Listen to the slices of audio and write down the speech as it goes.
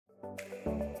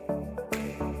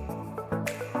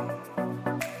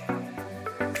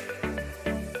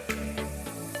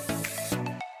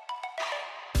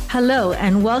Hello,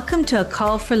 and welcome to A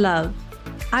Call for Love.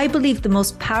 I believe the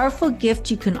most powerful gift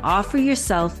you can offer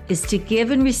yourself is to give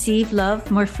and receive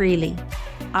love more freely.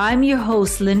 I'm your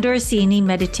host, Linda Orsini,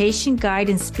 meditation guide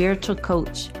and spiritual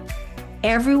coach.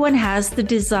 Everyone has the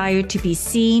desire to be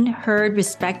seen, heard,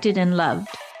 respected, and loved.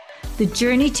 The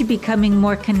journey to becoming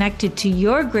more connected to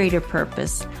your greater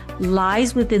purpose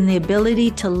lies within the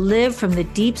ability to live from the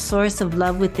deep source of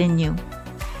love within you.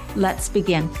 Let's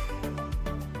begin.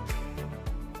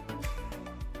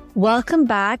 Welcome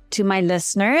back to my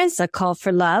listeners, A Call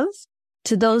for Love.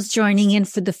 To those joining in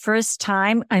for the first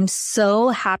time, I'm so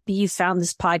happy you found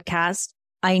this podcast.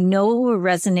 I know it will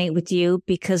resonate with you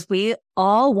because we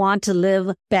all want to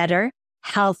live better,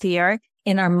 healthier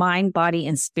in our mind, body,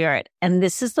 and spirit. And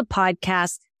this is the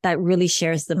podcast that really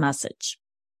shares the message.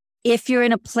 If you're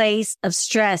in a place of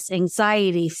stress,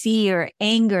 anxiety, fear,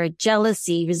 anger,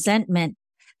 jealousy, resentment,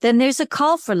 then there's a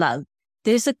call for love.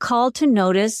 There's a call to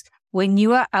notice when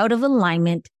you are out of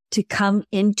alignment to come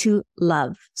into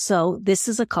love. So this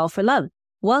is A Call for Love.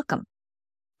 Welcome.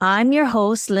 I'm your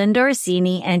host, Linda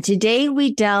Orsini, and today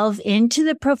we delve into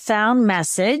the profound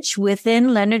message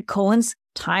within Leonard Cohen's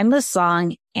timeless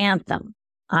song, Anthem.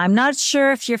 I'm not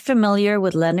sure if you're familiar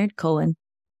with Leonard Cohen,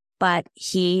 but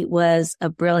he was a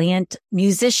brilliant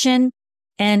musician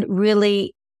and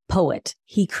really poet.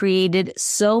 He created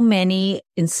so many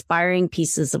inspiring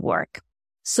pieces of work.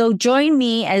 So join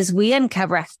me as we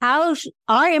uncover how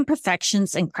our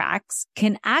imperfections and cracks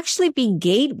can actually be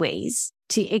gateways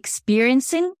to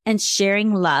experiencing and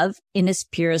sharing love in its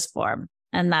purest form.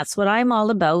 And that's what I'm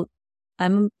all about.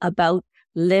 I'm about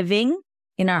living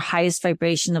in our highest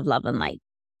vibration of love and light.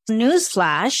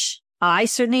 Newsflash, I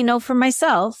certainly know for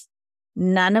myself,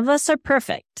 none of us are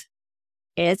perfect.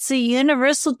 It's a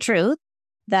universal truth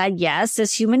that yes,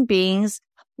 as human beings,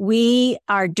 we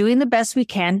are doing the best we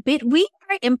can, but we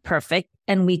are imperfect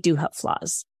and we do have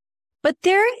flaws. But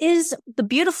there is the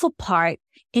beautiful part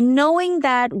in knowing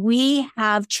that we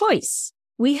have choice.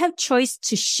 We have choice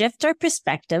to shift our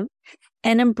perspective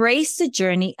and embrace the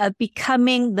journey of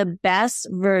becoming the best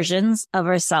versions of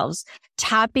ourselves,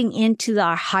 tapping into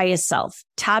our highest self,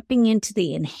 tapping into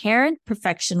the inherent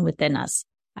perfection within us.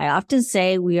 I often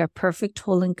say we are perfect,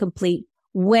 whole, and complete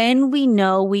when we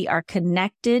know we are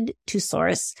connected to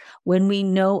source, when we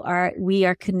know we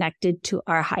are connected to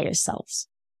our higher selves.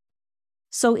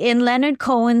 So in Leonard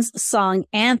Cohen's song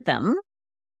Anthem,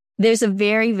 there's a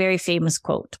very, very famous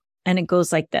quote, and it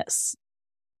goes like this.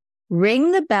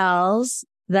 Ring the bells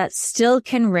that still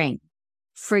can ring.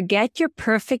 Forget your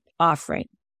perfect offering.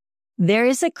 There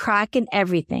is a crack in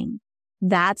everything.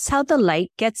 That's how the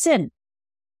light gets in.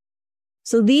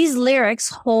 So these lyrics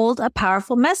hold a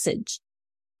powerful message.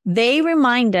 They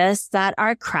remind us that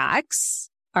our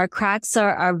cracks are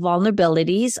our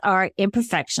vulnerabilities, our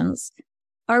imperfections,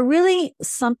 are really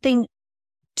something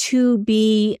to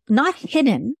be not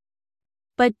hidden,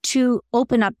 but to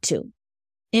open up to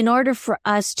in order for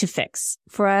us to fix,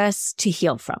 for us to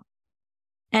heal from.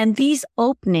 And these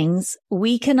openings,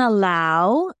 we can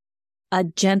allow a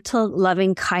gentle,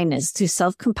 loving kindness through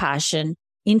self-compassion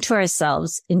into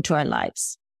ourselves, into our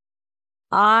lives.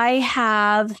 I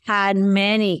have had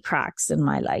many cracks in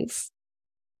my life,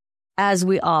 as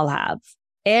we all have.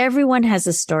 Everyone has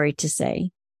a story to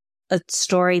say, a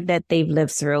story that they've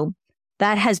lived through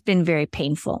that has been very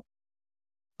painful.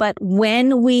 But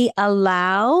when we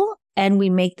allow and we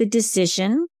make the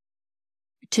decision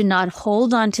to not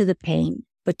hold on to the pain,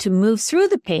 but to move through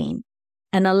the pain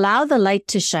and allow the light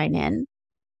to shine in,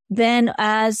 then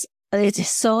as it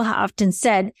is so often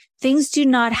said, things do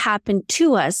not happen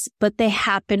to us, but they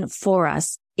happen for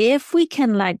us. If we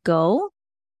can let go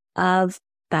of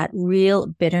that real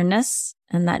bitterness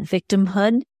and that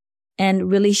victimhood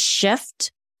and really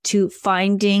shift to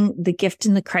finding the gift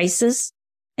in the crisis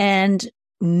and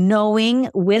knowing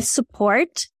with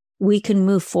support, we can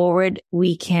move forward,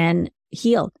 we can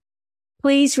heal.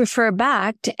 Please refer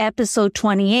back to episode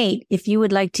 28 if you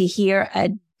would like to hear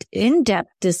an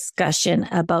in-depth discussion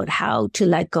about how to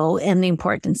let go and the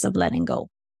importance of letting go.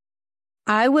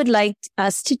 I would like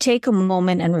us to take a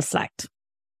moment and reflect.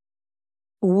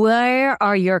 Where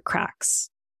are your cracks?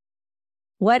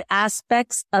 What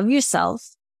aspects of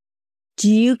yourself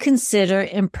do you consider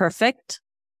imperfect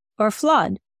or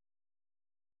flawed?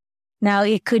 Now,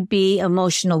 it could be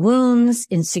emotional wounds,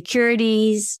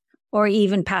 insecurities, or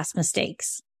even past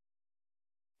mistakes.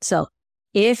 So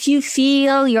if you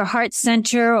feel your heart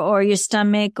center or your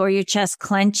stomach or your chest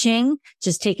clenching,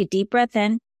 just take a deep breath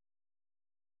in.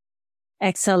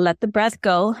 Exhale, let the breath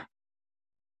go.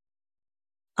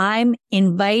 I'm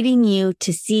inviting you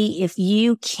to see if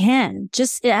you can,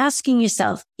 just asking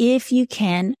yourself if you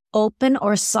can open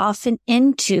or soften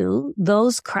into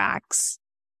those cracks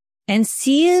and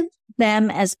see them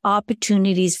as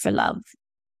opportunities for love.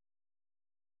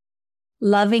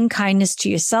 Loving kindness to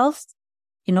yourself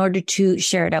in order to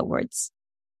share it outwards.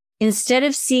 Instead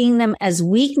of seeing them as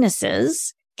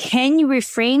weaknesses, can you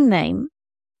reframe them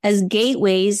as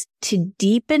gateways to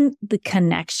deepen the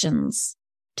connections,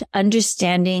 to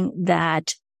understanding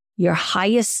that your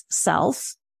highest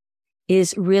self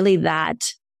is really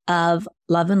that of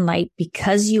love and light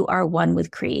because you are one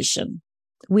with creation.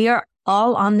 We are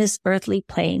all on this earthly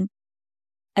plane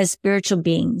as spiritual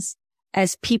beings,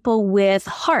 as people with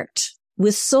heart,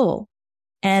 with soul.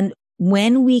 And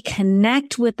when we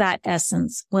connect with that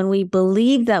essence, when we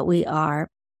believe that we are,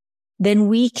 then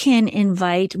we can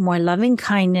invite more loving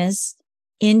kindness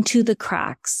into the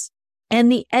cracks and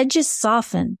the edges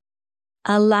soften,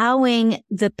 allowing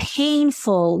the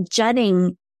painful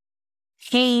jutting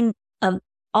pain of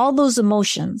all those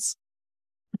emotions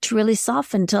to really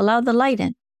soften, to allow the light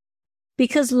in.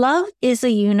 Because love is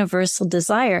a universal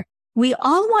desire. We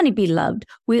all want to be loved.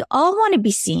 We all want to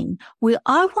be seen. We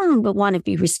all want to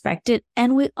be respected,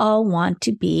 and we all want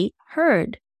to be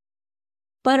heard.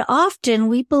 But often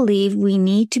we believe we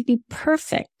need to be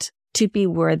perfect to be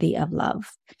worthy of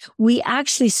love. We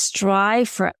actually strive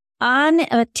for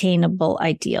unattainable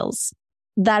ideals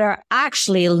that are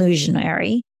actually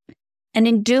illusionary. And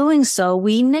in doing so,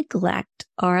 we neglect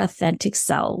our authentic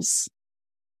selves.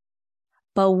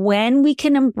 But when we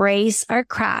can embrace our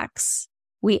cracks,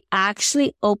 we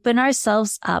actually open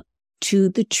ourselves up to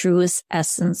the truest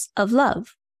essence of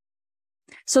love.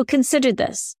 So consider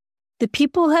this. The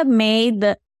people who have made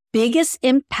the biggest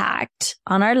impact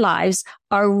on our lives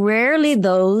are rarely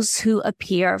those who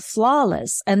appear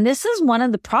flawless. And this is one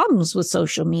of the problems with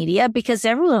social media because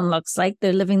everyone looks like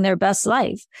they're living their best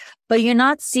life, but you're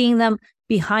not seeing them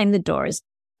behind the doors,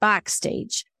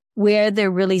 backstage, where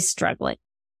they're really struggling.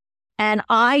 And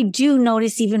I do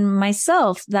notice even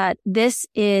myself that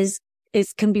it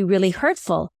can be really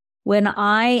hurtful when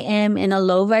I am in a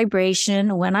low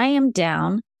vibration, when I am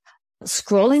down.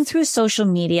 Scrolling through social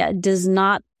media does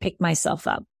not pick myself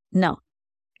up. No,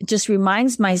 it just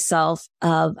reminds myself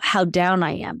of how down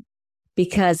I am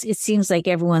because it seems like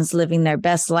everyone's living their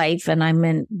best life and I'm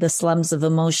in the slums of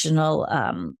emotional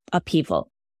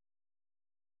upheaval.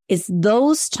 It's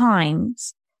those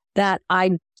times that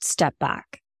I step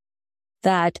back,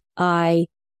 that I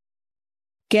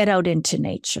get out into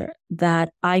nature,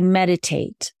 that I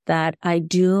meditate, that I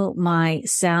do my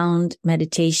sound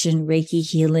meditation, Reiki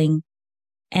healing,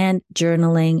 and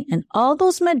journaling, and all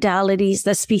those modalities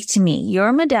that speak to me.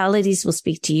 Your modalities will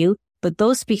speak to you, but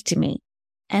those speak to me.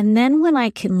 And then when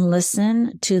I can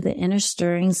listen to the inner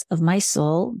stirrings of my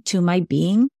soul, to my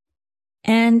being,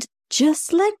 and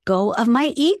just let go of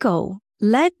my ego,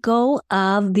 let go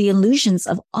of the illusions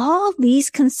of all these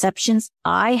conceptions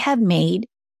I have made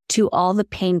to all the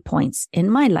pain points in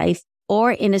my life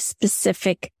or in a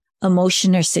specific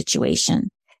emotion or situation,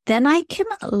 then I can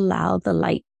allow the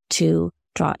light to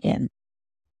draw in.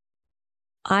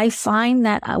 I find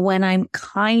that when I'm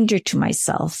kinder to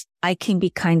myself, I can be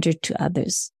kinder to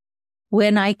others.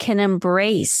 When I can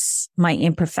embrace my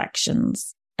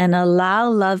imperfections and allow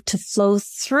love to flow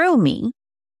through me,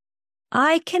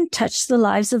 I can touch the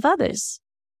lives of others.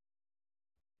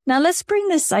 Now let's bring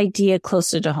this idea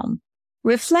closer to home.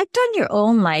 Reflect on your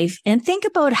own life and think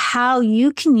about how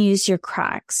you can use your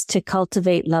cracks to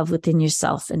cultivate love within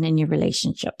yourself and in your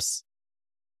relationships.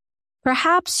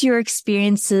 Perhaps your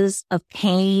experiences of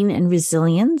pain and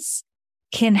resilience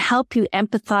can help you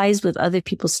empathize with other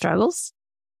people's struggles.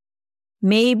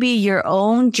 Maybe your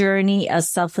own journey of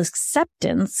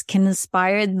self-acceptance can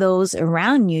inspire those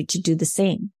around you to do the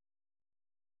same.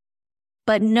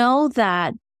 But know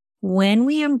that when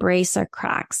we embrace our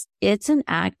cracks, it's an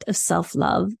act of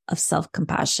self-love, of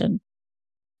self-compassion.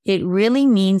 It really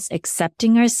means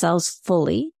accepting ourselves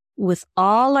fully with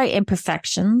all our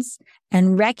imperfections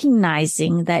and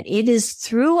recognizing that it is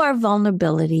through our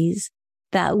vulnerabilities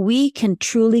that we can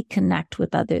truly connect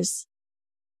with others.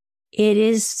 It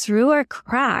is through our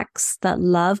cracks that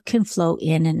love can flow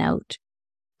in and out,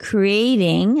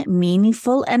 creating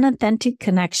meaningful and authentic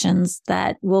connections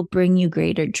that will bring you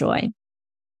greater joy.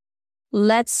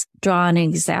 Let's draw an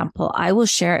example. I will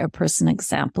share a personal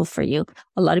example for you.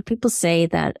 A lot of people say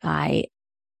that I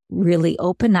really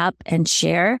open up and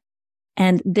share.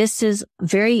 And this is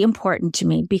very important to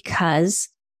me because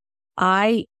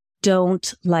I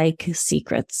don't like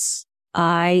secrets.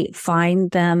 I find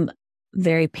them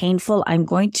very painful. I'm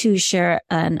going to share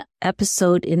an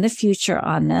episode in the future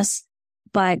on this,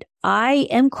 but I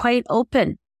am quite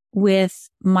open with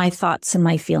my thoughts and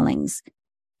my feelings.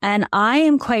 And I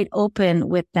am quite open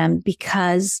with them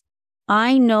because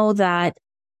I know that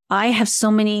I have so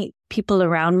many people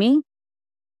around me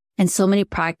and so many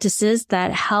practices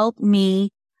that help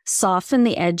me soften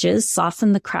the edges,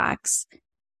 soften the cracks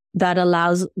that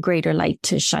allows greater light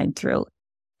to shine through.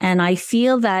 And I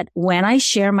feel that when I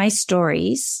share my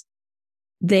stories,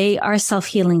 they are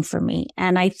self-healing for me.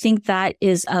 And I think that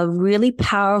is a really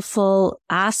powerful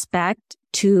aspect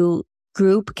to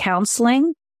group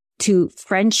counseling, to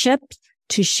friendship,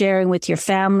 to sharing with your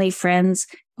family, friends,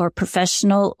 or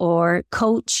professional or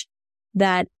coach,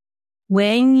 that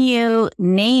when you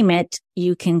name it,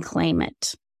 you can claim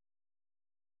it.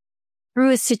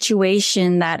 Through a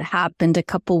situation that happened a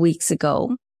couple weeks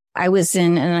ago, I was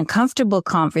in an uncomfortable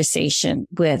conversation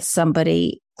with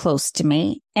somebody close to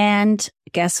me. And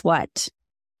guess what?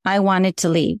 I wanted to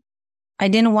leave. I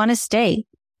didn't want to stay.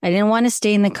 I didn't want to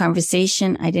stay in the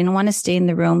conversation. I didn't want to stay in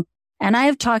the room. And I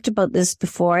have talked about this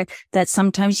before, that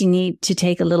sometimes you need to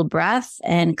take a little breath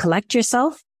and collect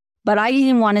yourself. But I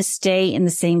didn't want to stay in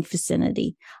the same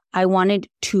vicinity. I wanted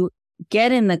to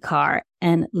get in the car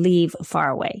and leave far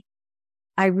away.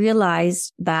 I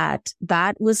realized that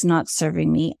that was not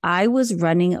serving me. I was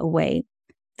running away.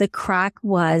 The crack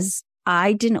was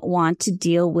I didn't want to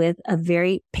deal with a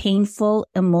very painful,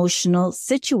 emotional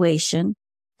situation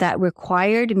that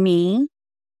required me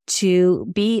to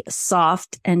be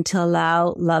soft and to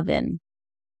allow love in.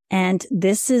 And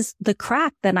this is the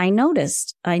crack that I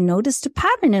noticed. I noticed a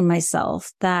pattern in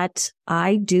myself that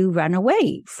I do run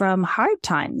away from hard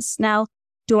times. Now,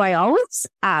 do I always?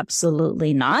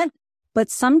 Absolutely not. But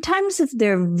sometimes if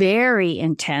they're very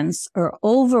intense or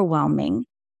overwhelming,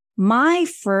 my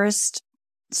first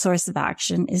source of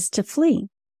action is to flee.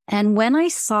 And when I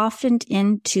softened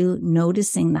into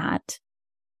noticing that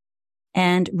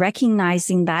and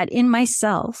recognizing that in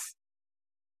myself,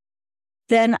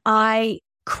 then I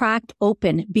cracked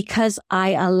open because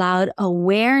I allowed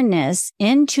awareness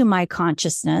into my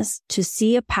consciousness to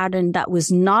see a pattern that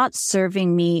was not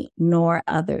serving me nor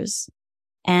others.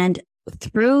 And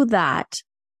through that,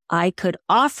 I could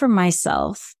offer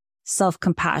myself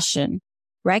self-compassion,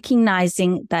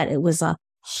 recognizing that it was a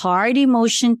hard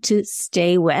emotion to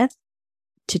stay with,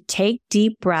 to take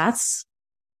deep breaths,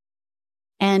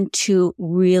 and to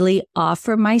really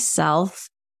offer myself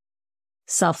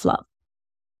self-love.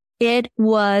 It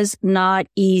was not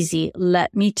easy.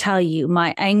 Let me tell you,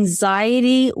 my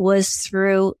anxiety was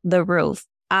through the roof,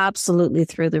 absolutely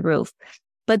through the roof.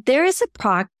 But there is a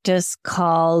practice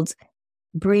called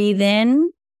breathe in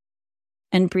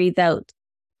and breathe out.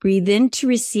 Breathe in to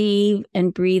receive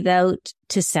and breathe out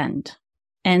to send.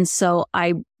 And so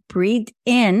I breathed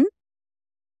in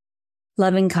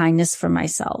loving kindness for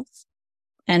myself,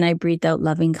 and I breathed out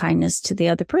loving kindness to the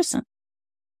other person.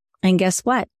 And guess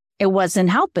what? It wasn't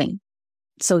helping.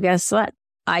 So guess what?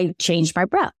 I changed my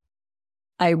breath.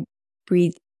 I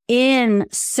breathed in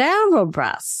several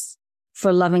breaths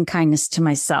for loving kindness to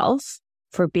myself,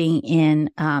 for being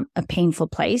in a painful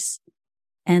place.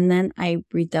 And then I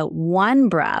breathed out one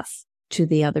breath to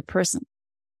the other person.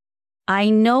 I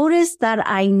noticed that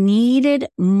I needed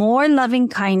more loving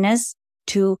kindness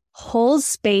to hold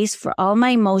space for all my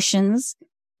emotions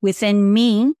within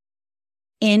me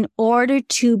in order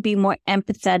to be more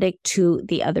empathetic to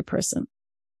the other person.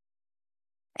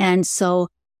 And so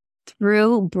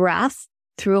through breath,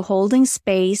 through holding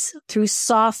space, through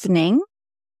softening,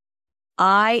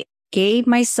 I gave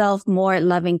myself more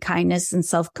loving kindness and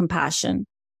self-compassion,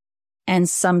 and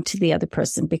some to the other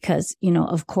person. Because,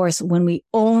 of course, when we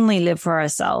only live for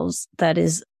ourselves,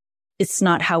 it's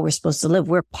not how we're supposed to live.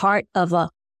 We're part of a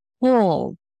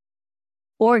whole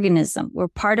organism. We're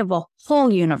part of a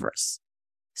whole universe.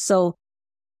 So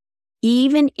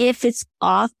even if it's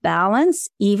off balance,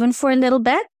 even for a little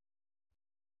bit,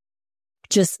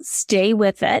 just stay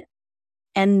with it.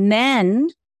 And then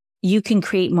you can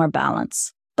create more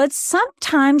balance. But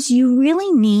sometimes you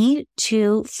really need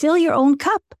to fill your own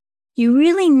cup. You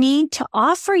really need to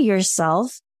offer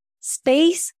yourself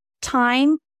space,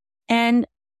 time, and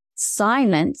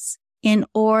silence in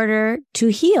order to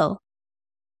heal.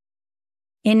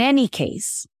 In any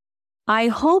case, I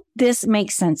hope this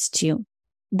makes sense to you,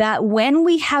 that when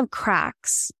we have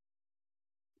cracks,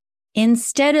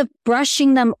 instead of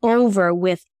brushing them over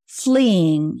with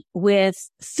fleeing,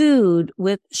 with food,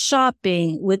 with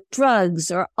shopping, with drugs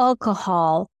or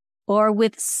alcohol, or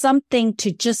with something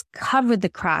to just cover the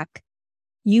crack,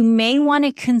 you may want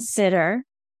to consider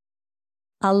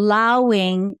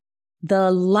allowing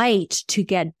the light to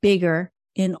get bigger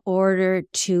in order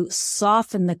to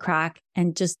soften the crack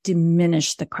and just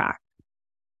diminish the crack.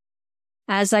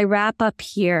 As I wrap up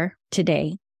here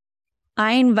today,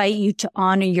 I invite you to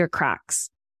honor your cracks.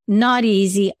 Not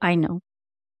easy, I know.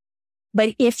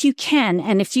 But if you can,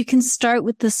 and if you can start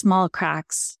with the small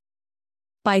cracks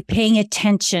by paying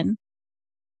attention,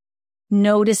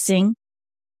 noticing,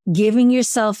 giving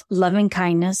yourself loving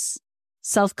kindness,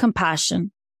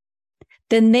 self-compassion,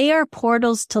 then they are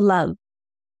portals to love.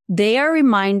 They are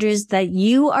reminders that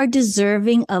you are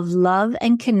deserving of love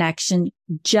and connection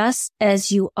just as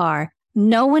you are.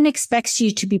 No one expects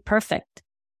you to be perfect.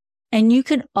 And you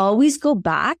can always go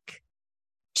back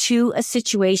to a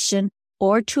situation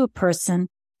or to a person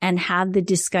and have the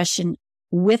discussion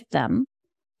with them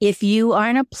if you are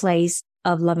in a place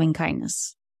of loving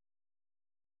kindness.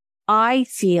 I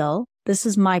feel, this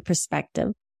is my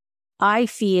perspective, I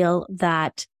feel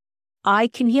that I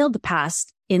can heal the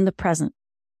past in the present.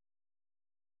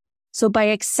 So by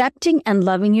accepting and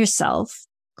loving yourself,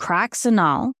 cracks and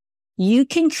all, you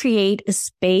can create a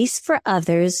space for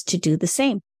others to do the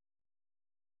same.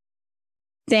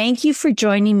 Thank you for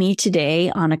joining me today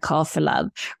on A Call for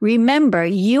Love. Remember,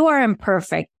 you are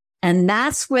imperfect, and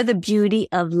that's where the beauty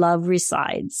of love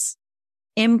resides.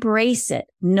 Embrace it.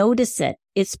 Notice it.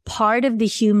 It's part of the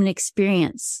human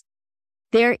experience.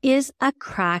 There is a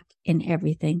crack in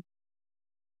everything.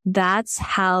 That's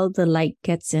how the light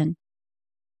gets in.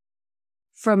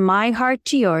 From my heart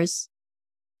to yours,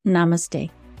 namaste.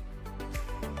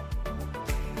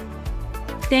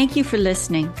 Thank you for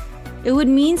listening. It would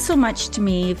mean so much to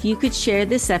me if you could share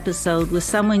this episode with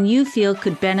someone you feel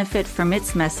could benefit from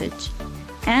its message.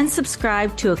 And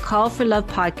subscribe to A Call for Love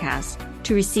podcast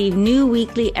to receive new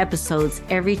weekly episodes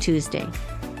every Tuesday.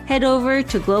 Head over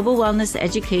to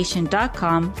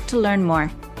globalwellnesseducation.com to learn more.